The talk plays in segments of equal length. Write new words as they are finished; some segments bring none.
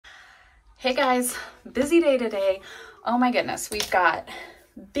Hey guys, busy day today. Oh my goodness, we've got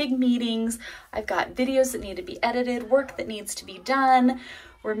big meetings. I've got videos that need to be edited, work that needs to be done.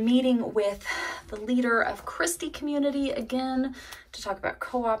 We're meeting with the leader of Christie Community again to talk about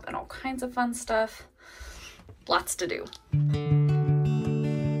co-op and all kinds of fun stuff. Lots to do.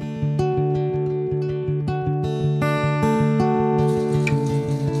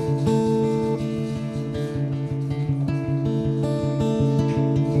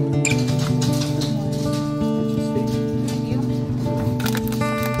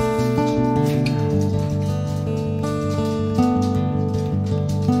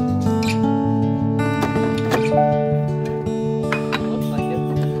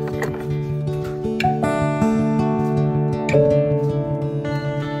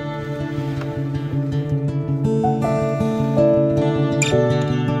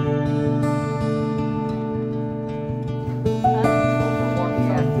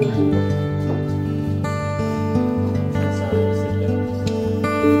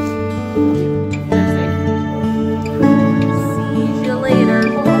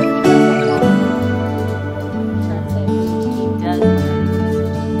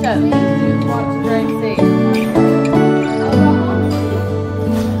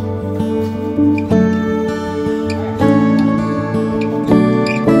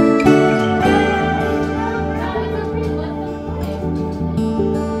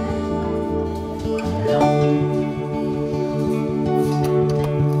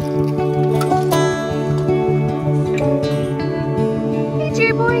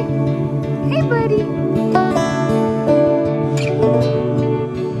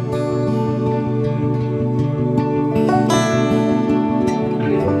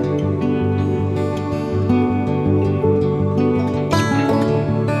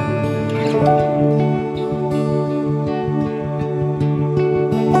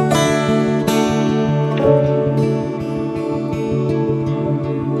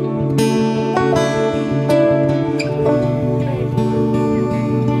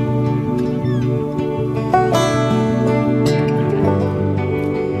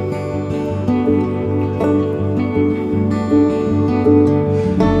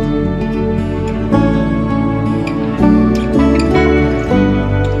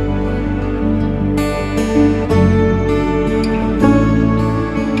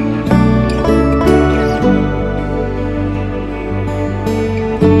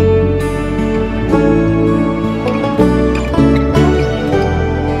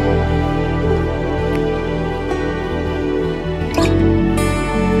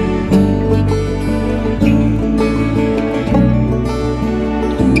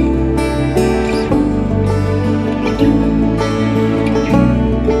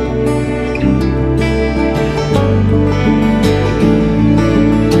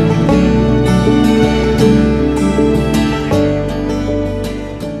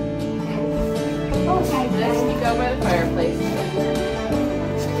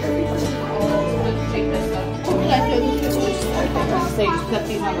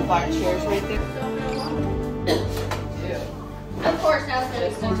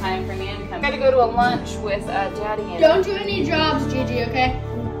 With Daddy and don't do any jobs, Gigi, okay?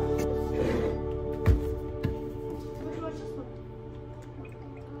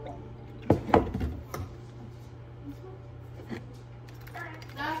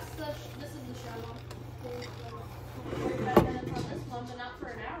 This is the show. 45 minutes on this one, but not for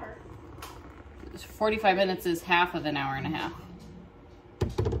an hour. 45 minutes is half of an hour and a half.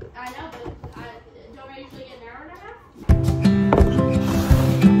 I know, but don't I usually get an hour and a half?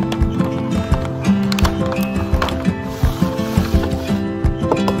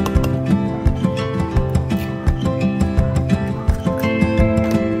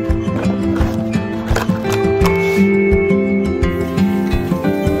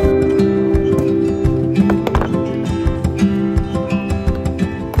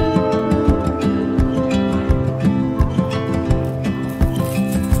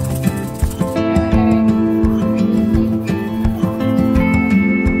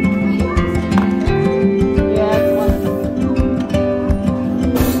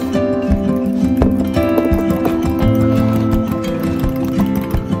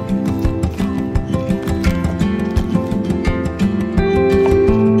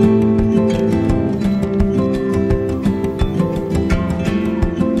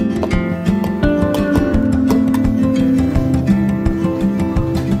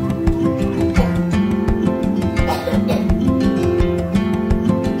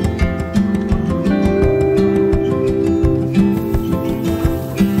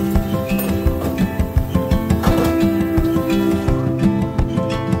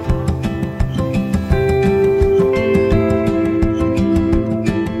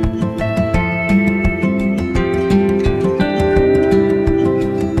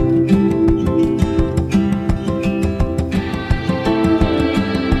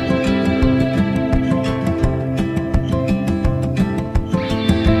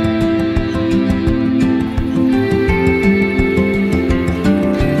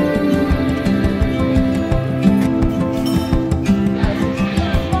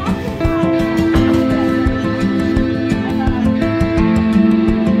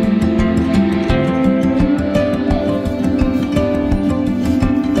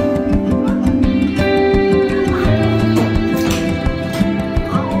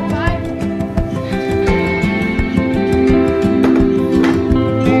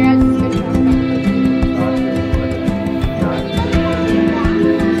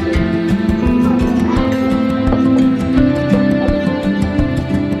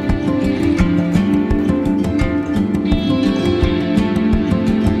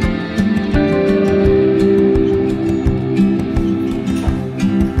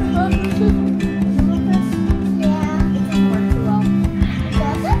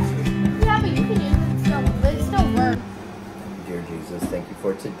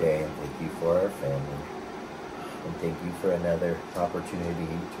 Thank you for our family. And thank you for another opportunity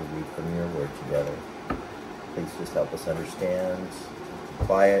to read from your word together. Please just help us understand,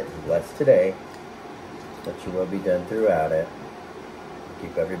 quiet, and bless today. Let your will be done throughout it.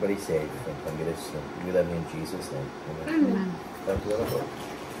 Keep everybody safe and come get us soon. We love you in Jesus' name. Amen. Amen. Thank you, Lord.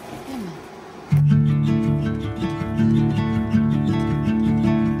 Amen.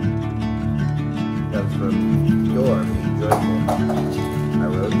 Comes from Dorm, joyful. I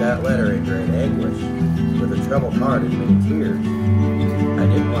wrote that letter in great anguish, with a troubled heart and many tears. I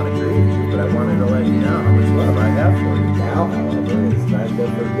didn't want to grieve you, but I wanted to let you know how much love I have for you. Now, however, it's time to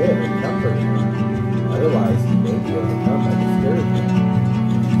forgive and comfort you. Otherwise, you may be overcome by discouragement.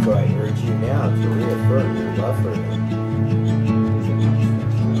 So I urge you now to reaffirm your love for him.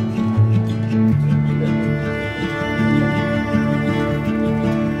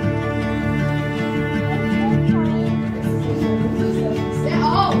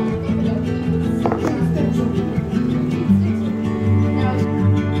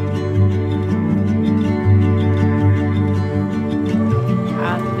 I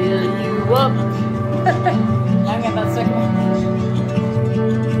fill you up. I got that second one.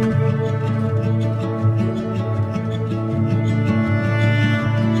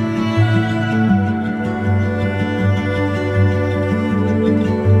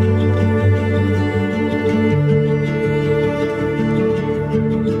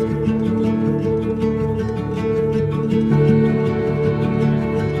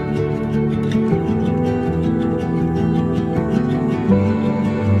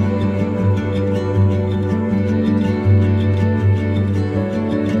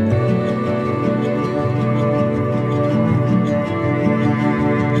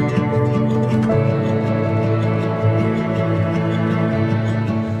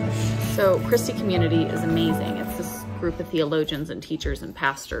 So Christie Community is amazing. It's this group of theologians and teachers and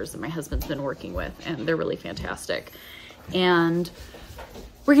pastors that my husband's been working with, and they're really fantastic. And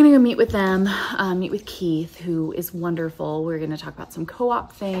we're gonna go meet with them, meet with Keith, who is wonderful. We're gonna talk about some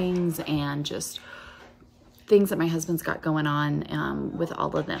co-op things and just things that my husband's got going on with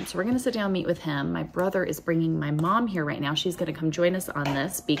all of them. So we're gonna sit down and meet with him. My brother is bringing my mom here right now. She's gonna come join us on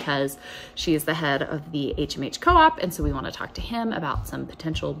this because she is the head of the HMH co-op. And so we wanna talk to him about some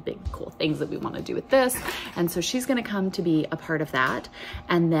potential big, cool things that we wanna do with this. And so she's gonna come to be a part of that.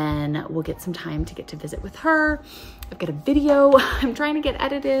 And then we'll get some time to get to visit with her. I've got a video I'm trying to get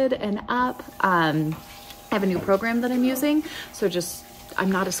edited and up. I have a new program that I'm using. So I'm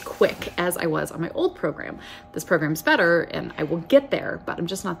not as quick as I was on my old program. This program's better and I will get there, but I'm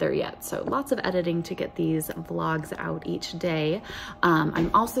just not there yet. So lots of editing to get these vlogs out each day. I'm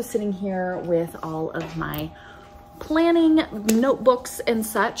also sitting here with all of my planning notebooks and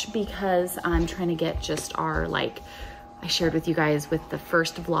such because I'm trying to get just our, I shared with you guys with the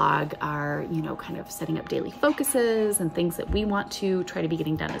first vlog, our, kind of setting up daily focuses and things that we want to try to be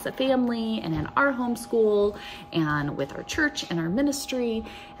getting done as a family and in our homeschool and with our church and our ministry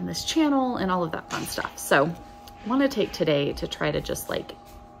and this channel and all of that fun stuff. So I want to take today to try to just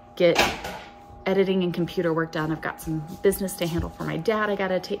get editing and computer work done. I've got some business to handle for my dad I got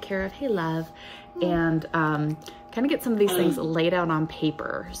to take care of. Hey, love. And kind of get some of these things laid out on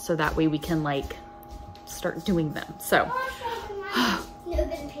paper so that way we can start doing them. So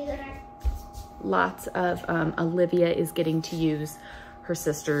lots of Olivia is getting to use her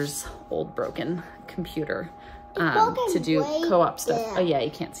sister's old broken computer to do co-op stuff. Oh yeah,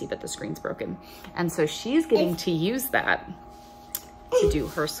 you can't see, but the screen's broken. And so she's getting to use that to do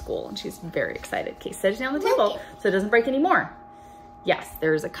her school, and she's very excited. Okay, set it down on the table so it doesn't break anymore. Yes,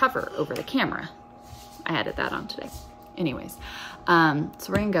 there's a cover over the camera. I added that on today. Anyways, so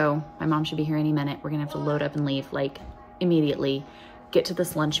we're gonna go. My mom should be here any minute. We're gonna have to load up and leave immediately, get to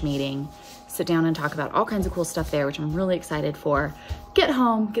this lunch meeting, sit down and talk about all kinds of cool stuff there, which I'm really excited for. Get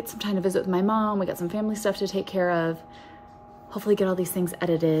home, get some time to visit with my mom. We got some family stuff to take care of. Hopefully get all these things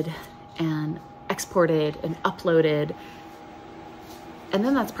edited and exported and uploaded. And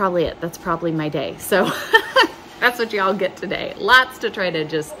then that's probably it. That's probably my day. So that's what y'all get today. Lots to try to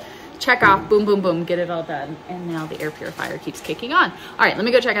just check off, boom, boom, boom, get it all done. And now the air purifier keeps kicking on. All right, let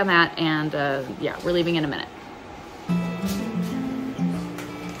me go check on that. And yeah, we're leaving in a minute.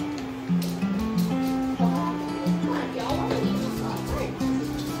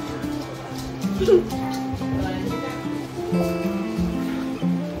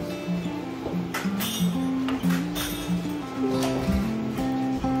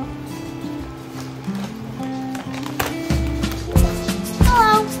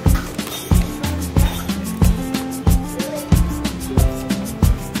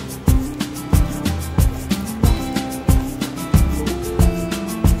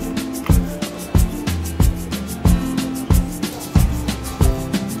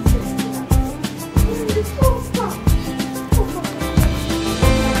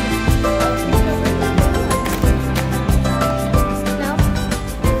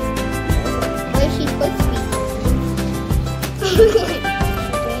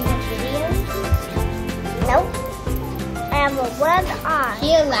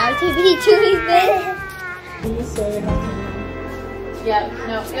 loud TBD Chewy's been. Can you say Yeah,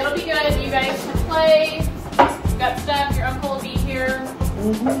 no, it'll be good. You guys can play. You've got stuff. Your uncle will be here.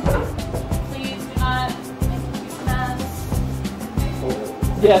 Please do not make a huge mess.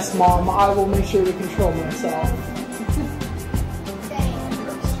 yes, Mom, I will make sure to control myself.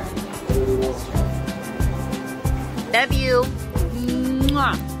 Love you.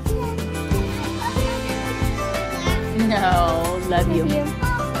 Mwah. No, love you.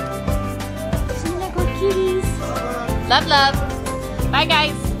 Kitties. Love, love. Bye,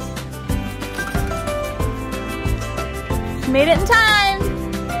 guys. Made it in time.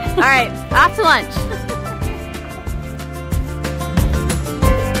 All right, off to lunch.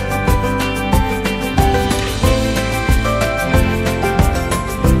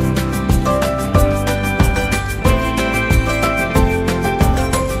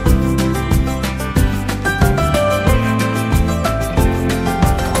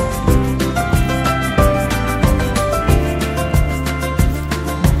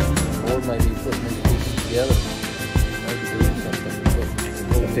 Lord may be putting these pieces together. Maybe doing something.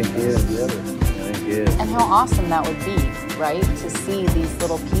 I think it is. I think it is. And how awesome that would be, right? To see these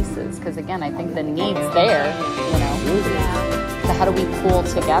little pieces. Because again, I think the need's there, you know. So how do we pull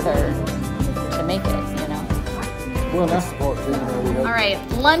together to make it, you know? Well, that's the part too. All right,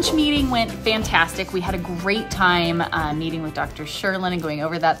 lunch meeting went fantastic. We had a great time meeting with Dr. Sherlin and going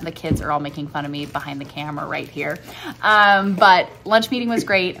over that. The kids are all making fun of me behind the camera right here. But lunch meeting was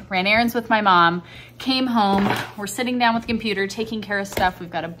great. Ran errands with my mom. Came home. We're sitting down with the computer, taking care of stuff.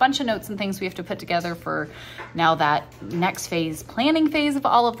 We've got a bunch of notes and things we have to put together for now that next phase, planning phase of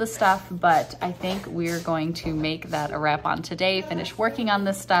all of the stuff. But I think we're going to make that a wrap on today, finish working on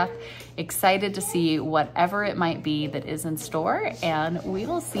this stuff. Excited to see whatever it might be that is in store. And we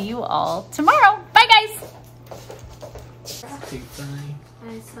will see you all tomorrow. Bye, guys. Too funny.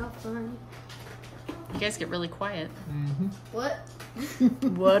 That's so fun. You guys get really quiet. What?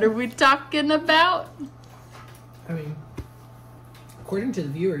 What are we talking about? I mean, according to the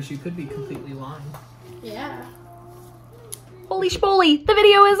viewers, you could be completely lying. Yeah. Holy schmoly, the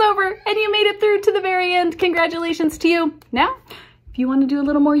video is over and you made it through to the very end. Congratulations to you. Now, if you want to do a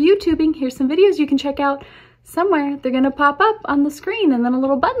little more YouTubing, here's some videos you can check out. Somewhere they're gonna pop up on the screen and then a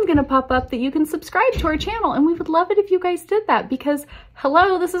little button's gonna pop up that you can subscribe to our channel, and we would love it if you guys did that because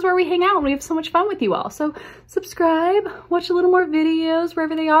hello, this is where we hang out and we have so much fun with you all. So subscribe, watch a little more videos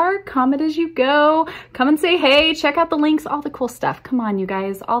wherever they are, comment as you go, come and say hey, check out the links, all the cool stuff. Come on, you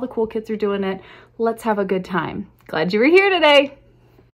guys, all the cool kids are doing it. Let's have a good time. Glad you were here today.